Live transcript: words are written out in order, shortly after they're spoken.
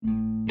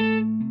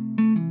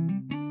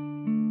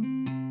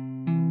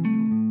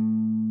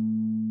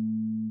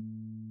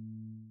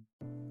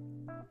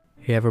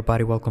Hey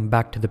everybody, welcome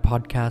back to the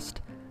podcast.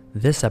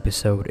 This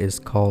episode is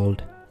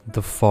called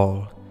The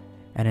Fall.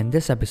 And in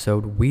this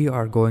episode, we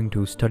are going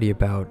to study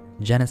about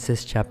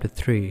Genesis chapter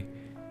 3,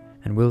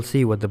 and we'll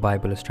see what the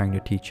Bible is trying to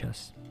teach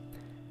us.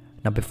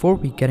 Now, before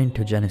we get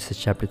into Genesis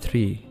chapter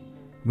 3,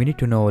 we need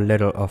to know a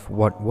little of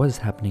what was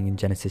happening in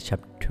Genesis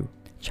chapter 2.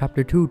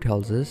 Chapter 2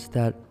 tells us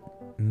that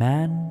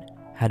man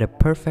had a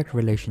perfect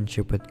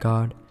relationship with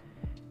God,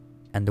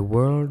 and the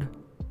world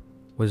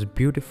was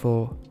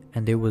beautiful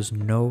and there was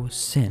no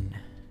sin.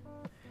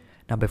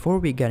 Now, before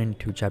we get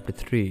into chapter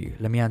 3,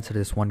 let me answer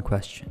this one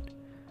question.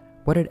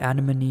 What did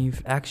Adam and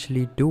Eve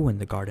actually do in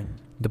the garden?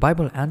 The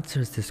Bible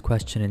answers this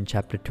question in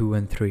chapter 2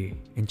 and 3.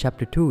 In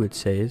chapter 2, it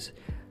says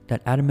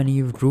that Adam and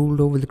Eve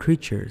ruled over the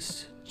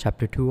creatures.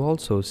 Chapter 2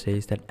 also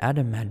says that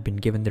Adam had been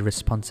given the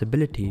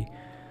responsibility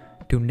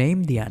to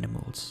name the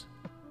animals.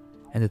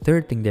 And the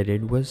third thing they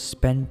did was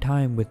spend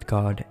time with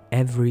God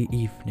every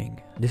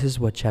evening. This is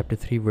what chapter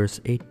 3 verse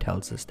 8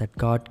 tells us, that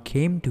God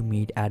came to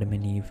meet Adam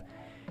and Eve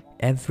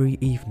every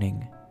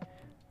evening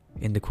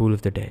in the cool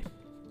of the day.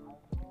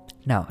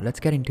 Now, let's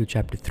get into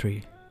chapter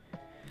 3.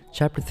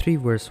 Chapter 3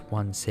 verse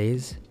 1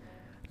 says,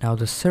 "Now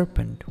the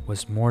serpent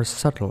was more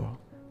subtle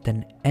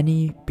than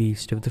any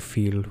beast of the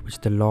field which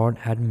the Lord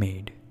had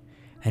made.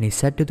 And he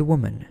said to the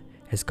woman,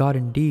 Has God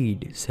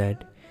indeed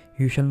said,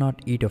 You shall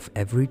not eat of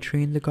every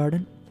tree in the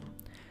garden?"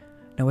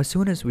 Now, as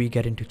soon as we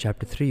get into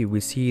chapter 3, we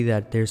see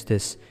that there's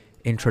this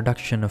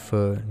introduction of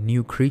a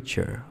new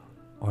creature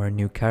or a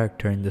new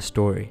character in the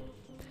story,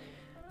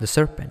 the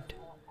serpent.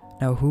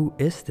 Now, who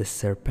is this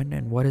serpent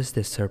and what is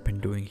this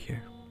serpent doing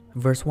here?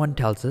 Verse 1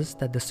 tells us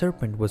that the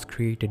serpent was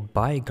created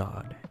by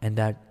God and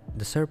that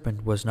the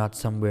serpent was not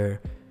somewhere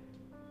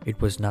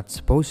it was not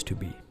supposed to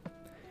be.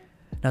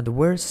 Now, the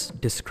verse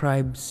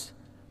describes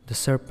the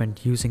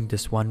serpent using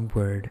this one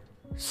word,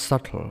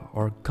 subtle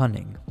or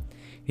cunning.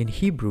 In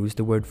Hebrews,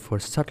 the word for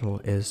subtle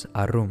is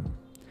arum.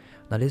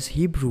 Now, this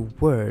Hebrew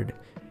word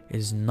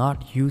is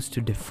not used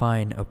to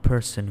define a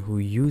person who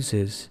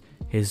uses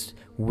his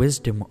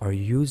wisdom or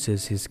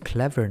uses his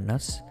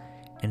cleverness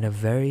in a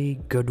very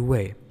good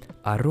way.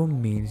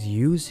 Arum means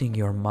using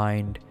your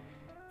mind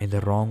in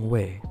the wrong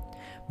way.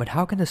 But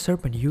how can the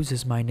serpent use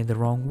his mind in the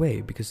wrong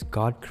way? Because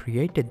God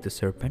created the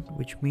serpent,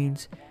 which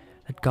means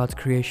that God's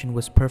creation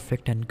was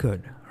perfect and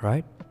good,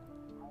 right?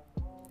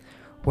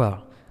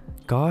 Well,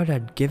 God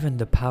had given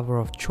the power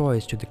of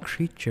choice to the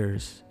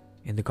creatures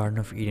in the Garden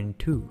of Eden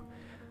too,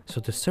 so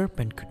the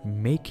serpent could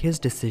make his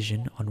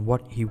decision on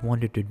what he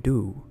wanted to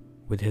do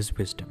with his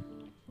wisdom.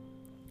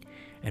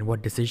 And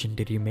what decision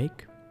did he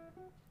make?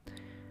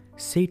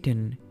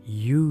 Satan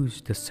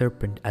used the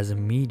serpent as a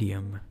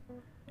medium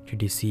to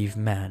deceive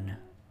man,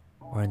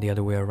 or in the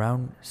other way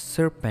around,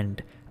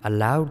 serpent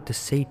allowed the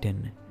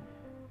Satan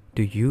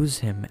to use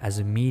him as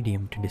a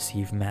medium to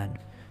deceive man.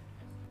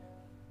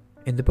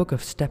 In the book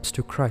of Steps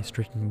to Christ,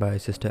 written by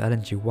Sister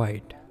Ellen G.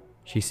 White,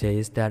 she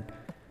says that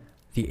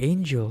the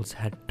angels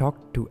had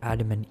talked to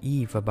Adam and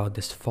Eve about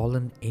this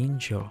fallen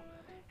angel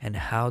and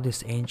how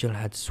this angel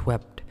had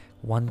swept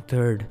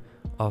 1/3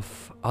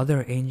 of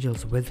other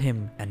angels with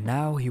him, and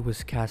now he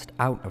was cast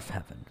out of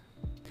heaven.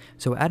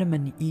 So Adam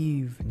and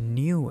Eve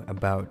knew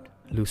about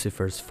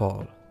Lucifer's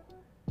fall,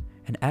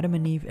 and Adam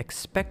and Eve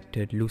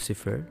expected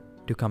Lucifer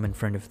to come in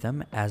front of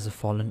them as a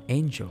fallen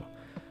angel.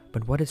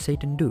 But what did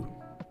Satan do?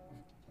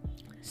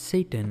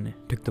 Satan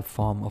took the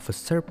form of a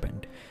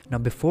serpent. Now,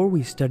 before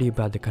we study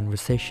about the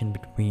conversation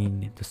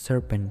between the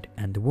serpent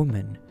and the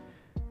woman,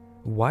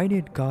 why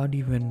did God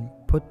even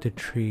put the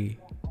tree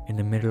in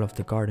the middle of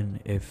the garden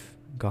if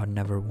God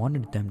never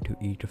wanted them to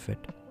eat of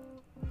it?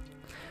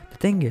 The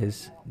thing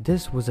is,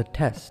 this was a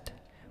test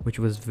which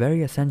was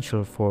very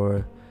essential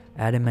for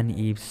Adam and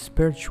Eve's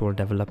spiritual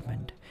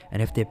development.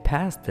 And if they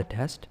passed the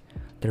test,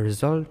 the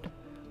result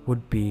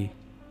would be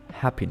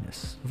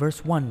happiness.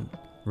 Verse 1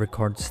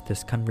 records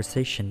this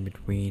conversation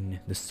between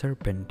the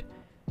serpent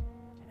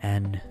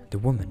and the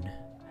woman.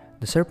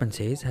 The serpent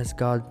says, "Has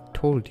God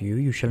told you,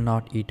 you shall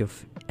not eat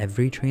of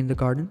every tree in the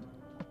garden?"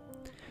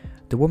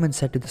 The woman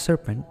said to the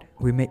serpent,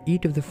 "We may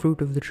eat of the fruit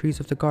of the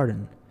trees of the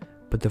garden,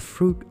 but the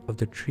fruit of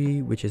the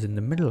tree which is in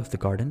the middle of the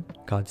garden,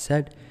 God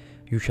said,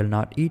 You shall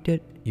not eat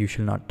it, you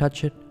shall not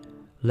touch it,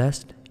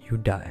 lest you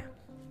die."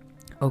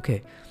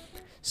 Okay,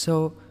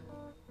 so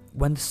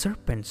when the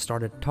serpent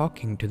started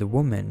talking to the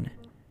woman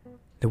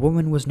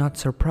was not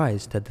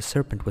surprised that the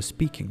serpent was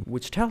speaking,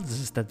 which tells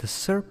us that the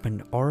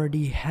serpent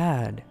already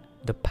had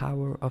the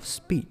power of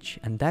speech,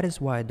 and that is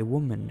why the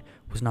woman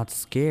was not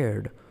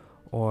scared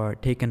or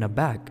taken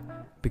aback,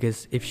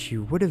 because if she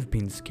would have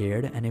been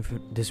scared and if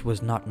this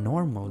was not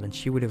normal, then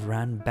she would have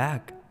ran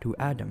back to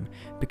Adam,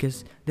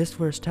 because this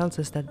verse tells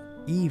us that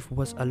Eve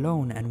was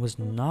alone and was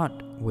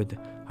not with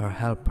her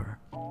helper.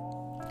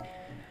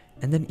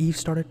 And then Eve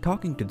started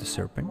talking to the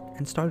serpent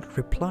and started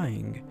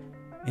replying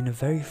in a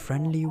very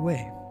friendly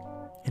way,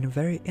 in a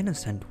very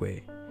innocent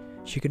way.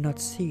 She could not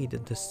see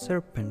that the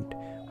serpent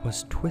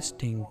was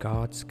twisting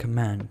God's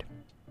command.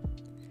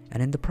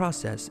 And in the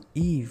process,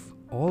 Eve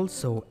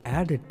also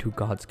added to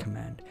God's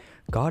command.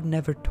 God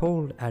never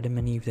told Adam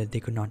and Eve that they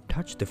could not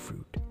touch the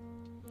fruit,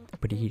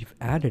 but Eve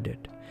added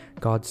it.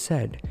 God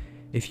said,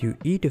 "If you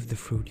eat of the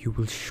fruit, you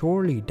will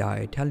surely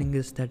die," telling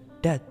us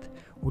that death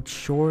would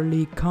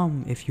surely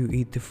come if you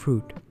eat the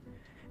fruit.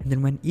 And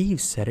then when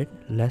Eve said it,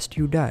 "Lest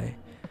you die."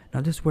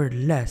 Now this word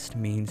 "lest"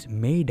 means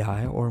may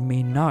die or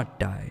may not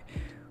die,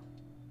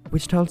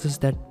 which tells us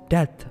that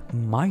death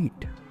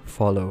might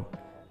follow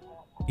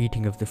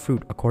eating of the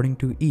fruit according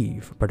to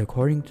Eve, but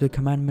according to the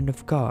commandment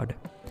of God,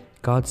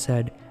 God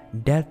said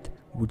death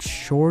would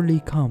surely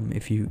come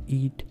if you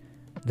eat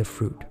the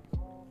fruit.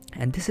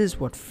 And this is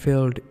what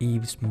filled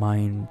Eve's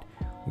mind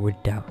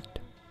with doubt.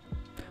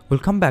 We'll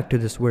come back to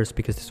this verse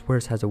because this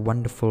verse has a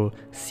wonderful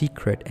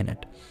secret in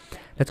it.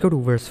 Let's go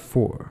to verse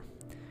 4.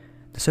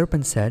 The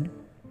serpent said,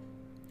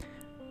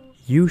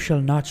 "You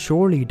shall not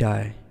surely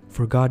die,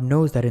 for God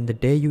knows that in the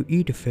day you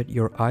eat of it,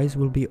 your eyes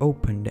will be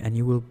opened, and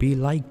you will be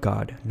like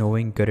God,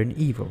 knowing good and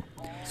evil."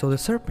 So the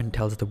serpent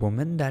tells the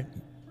woman that,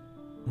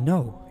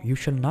 no, you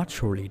shall not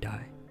surely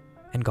die.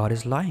 And God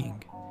is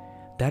lying.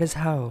 That is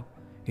how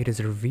it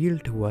is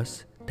revealed to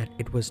us that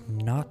it was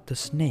not the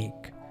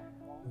snake,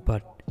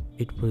 but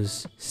it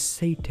was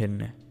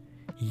Satan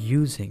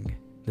using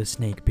the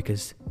snake,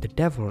 because the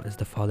devil is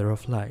the father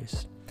of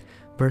lies.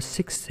 Verse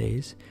 6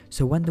 says,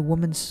 "So when the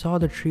woman saw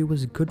the tree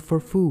was good for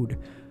food,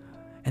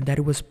 and that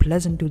it was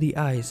pleasant to the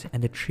eyes,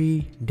 and the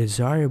tree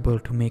desirable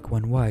to make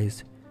one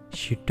wise,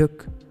 she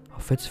took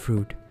of its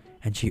fruit,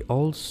 and she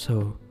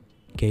also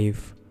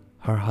gave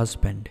her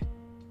husband,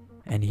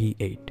 and he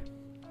ate."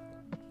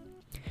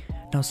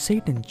 Now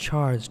Satan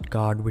charged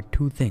God with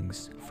two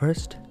things.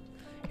 First,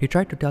 he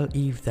tried to tell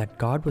Eve that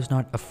God was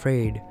not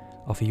afraid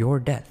of your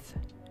death,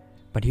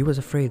 but he was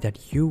afraid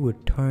that you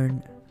would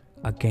turn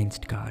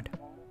against God.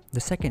 The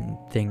second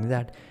thing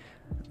that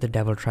the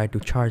devil tried to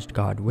charge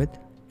God with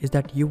is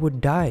that you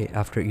would die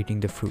after eating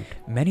the fruit.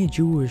 Many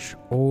Jewish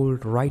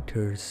old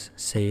writers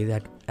say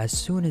that as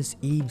soon as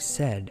Eve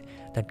said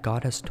that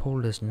God has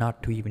told us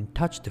not to even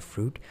touch the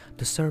fruit,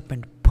 the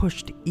serpent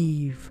pushed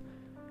Eve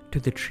to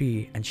the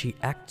tree and she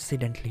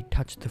accidentally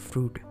touched the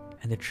fruit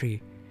and the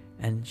tree,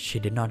 and she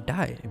did not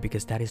die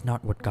because that is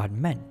not what God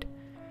meant.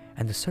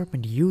 And the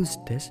serpent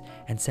used this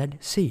and said,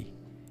 "See,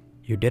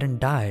 you didn't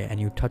die and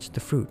you touched the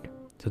fruit.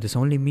 So this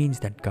only means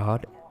that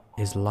God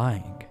is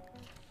lying."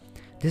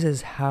 This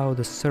is how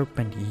the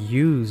serpent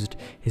used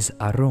his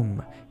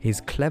arum, his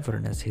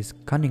cleverness, his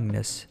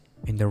cunningness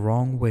in the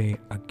wrong way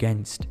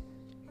against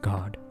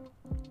God.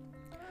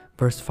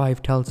 Verse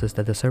 5 tells us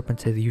that the serpent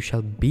says, "You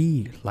shall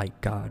be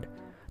like God."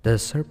 The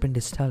serpent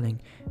is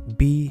telling,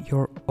 "Be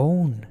your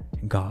own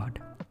God."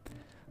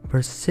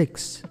 Verse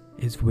 6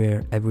 is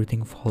where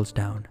everything falls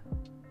down.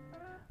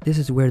 This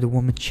is where the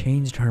woman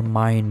changed her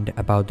mind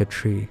about the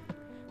tree.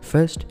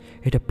 First,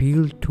 it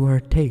appealed to her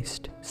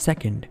taste.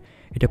 Second,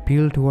 it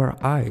appealed to her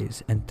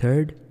eyes. And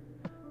third,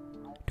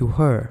 to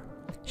her,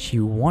 she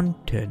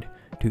wanted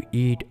to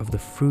eat of the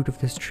fruit of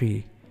this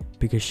tree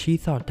because she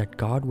thought that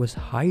God was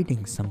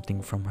hiding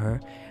something from her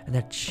and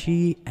that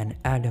she and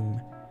Adam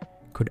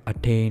could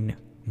attain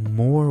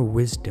more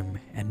wisdom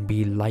and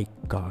be like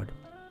God.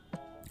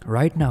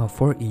 Right now,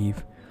 for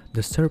Eve,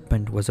 the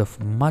serpent was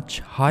of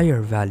much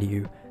higher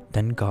value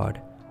than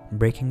God,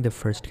 breaking the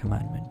first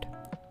commandment.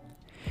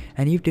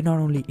 And Eve did not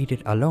only eat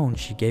it alone,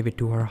 she gave it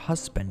to her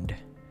husband,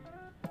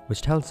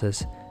 which tells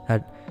us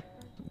that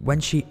when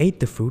she ate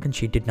the fruit and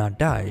she did not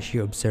die, she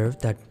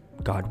observed that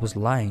God was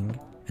lying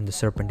and the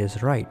serpent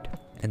is right.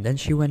 And then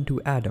she went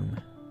to Adam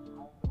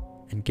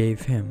and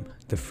gave him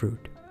the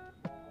fruit.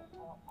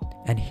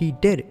 And he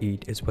did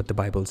eat, is what the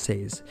Bible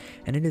says.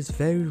 And it is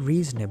very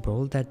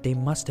reasonable that they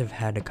must have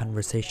had a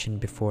conversation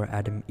before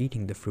Adam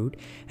eating the fruit,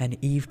 and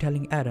Eve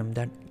telling Adam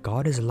that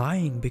God is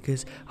lying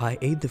because I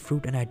ate the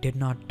fruit and I did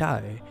not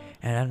die.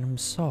 And Adam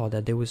saw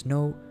that there was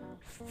no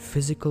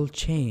physical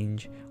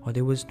change, or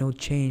there was no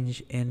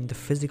change in the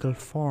physical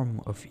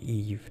form of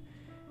Eve.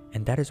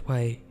 And that is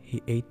why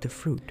he ate the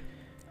fruit.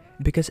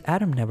 Because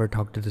Adam never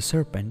talked to the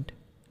serpent,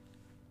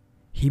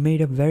 he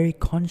made a very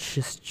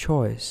conscious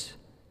choice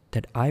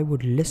that I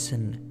would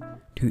listen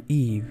to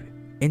Eve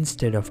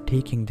instead of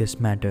taking this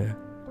matter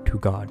to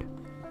God.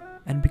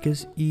 And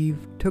because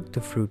Eve took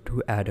the fruit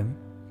to Adam,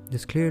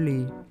 this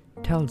clearly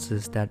tells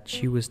us that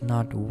she was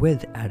not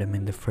with Adam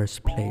in the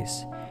first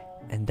place.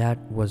 And that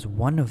was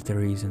one of the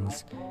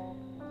reasons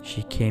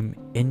she came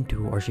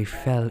into, or she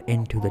fell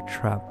into, the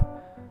trap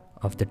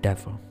of the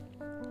devil.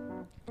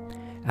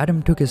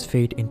 Adam took his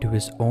fate into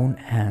his own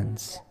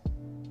hands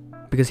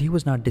because he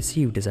was not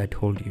deceived, as I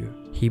told you.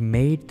 He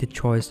made the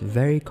choice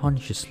very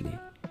consciously,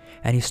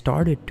 and he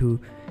started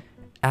to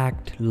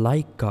act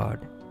like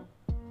God.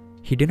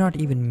 He did not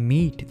even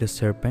meet the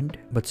serpent,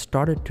 but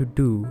started to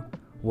do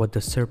what the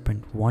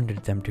serpent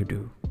wanted them to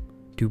do,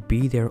 to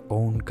be their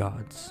own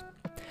gods.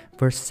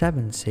 Verse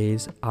 7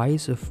 says,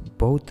 "Eyes of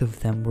both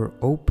of them were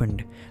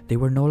opened. They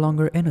were no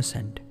longer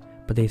innocent,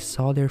 but they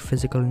saw their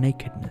physical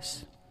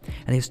nakedness."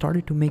 And they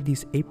started to make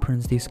these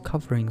aprons, these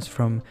coverings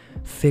from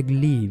fig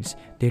leaves.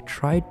 They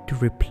tried to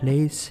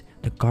replace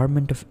the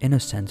garment of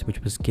innocence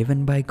which was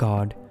given by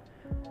God,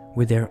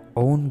 with their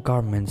own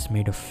garments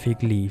made of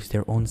fig leaves,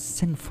 their own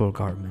sinful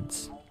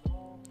garments.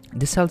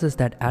 This tells us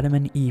that Adam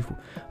and Eve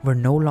were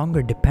no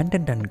longer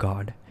dependent on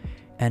God,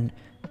 and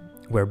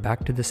we're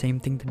back to the same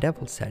thing the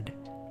devil said,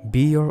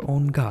 be your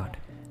own God.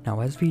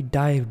 Now as we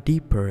dive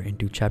deeper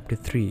into chapter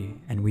 3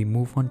 and we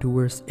move on to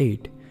verse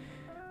 8,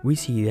 we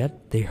see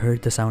that they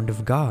heard the sound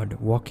of God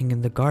walking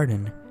in the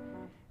garden,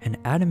 and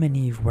Adam and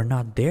Eve were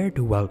not there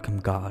to welcome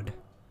God.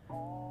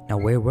 Now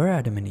where were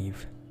Adam and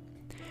Eve?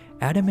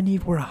 Adam and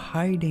Eve were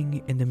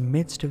hiding in the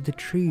midst of the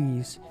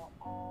trees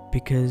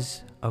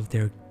because of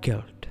their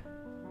guilt.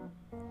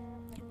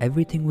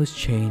 Everything was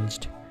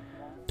changed.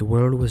 The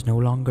world was no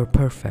longer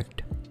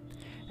perfect.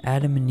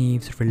 Adam and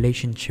Eve's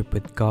relationship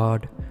with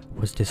God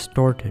was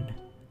distorted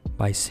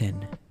by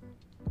sin.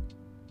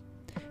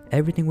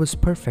 Everything was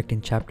perfect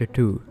in chapter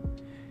 2,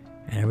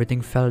 and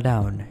everything fell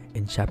down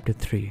in chapter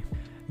 3.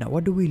 Now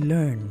what do we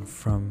learn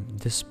from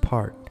this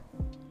part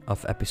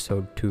of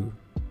episode 2?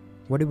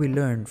 What do we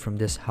learn from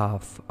this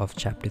half of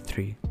chapter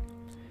 3?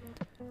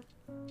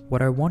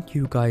 What I want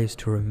you guys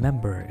to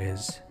remember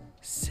is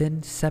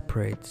sin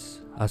separates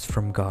us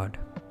from God,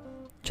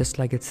 just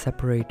like it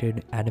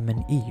separated Adam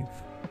and Eve.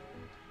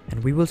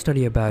 And we will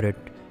study about it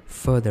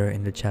further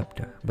in the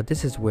chapter, but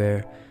this is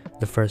where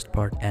the first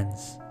part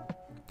ends.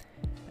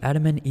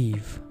 Adam and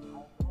Eve,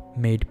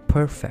 made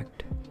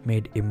perfect,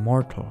 made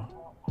immortal,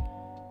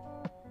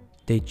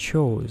 they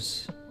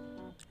chose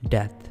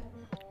death,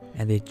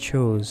 and they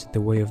chose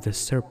the way of the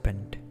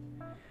serpent.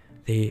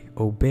 They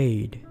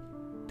obeyed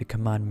the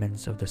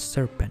commandments of the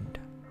serpent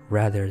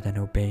rather than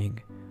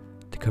obeying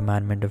the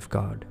commandment of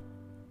God.